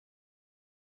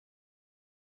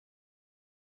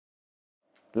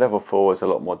Level 4 is a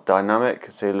lot more dynamic,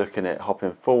 so you're looking at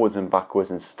hopping forwards and backwards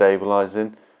and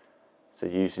stabilising. So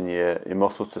using your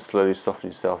muscles to slowly soften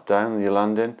yourself down when you're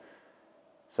landing.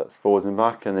 So that's forwards and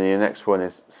back. And then your next one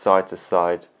is side to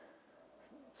side.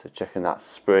 So checking that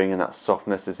spring and that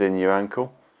softness is in your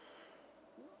ankle.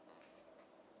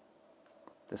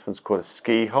 This one's called a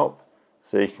ski hop.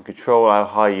 So you can control how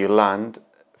high you land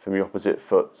from your opposite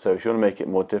foot. So if you want to make it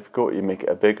more difficult, you make it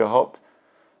a bigger hop.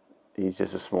 Use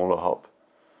just a smaller hop.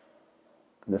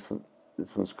 And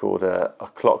this one's called a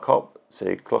clock hop. So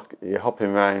you're hopping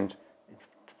around in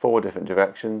 4 different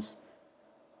directions.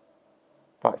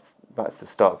 Back to the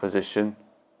start position,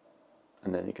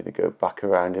 and then you're going to go back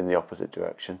around in the opposite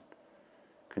direction.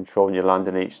 Controlling your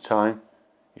landing each time.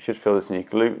 You should feel this in your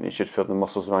glute, and you should feel the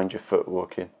muscles around your foot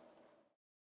working.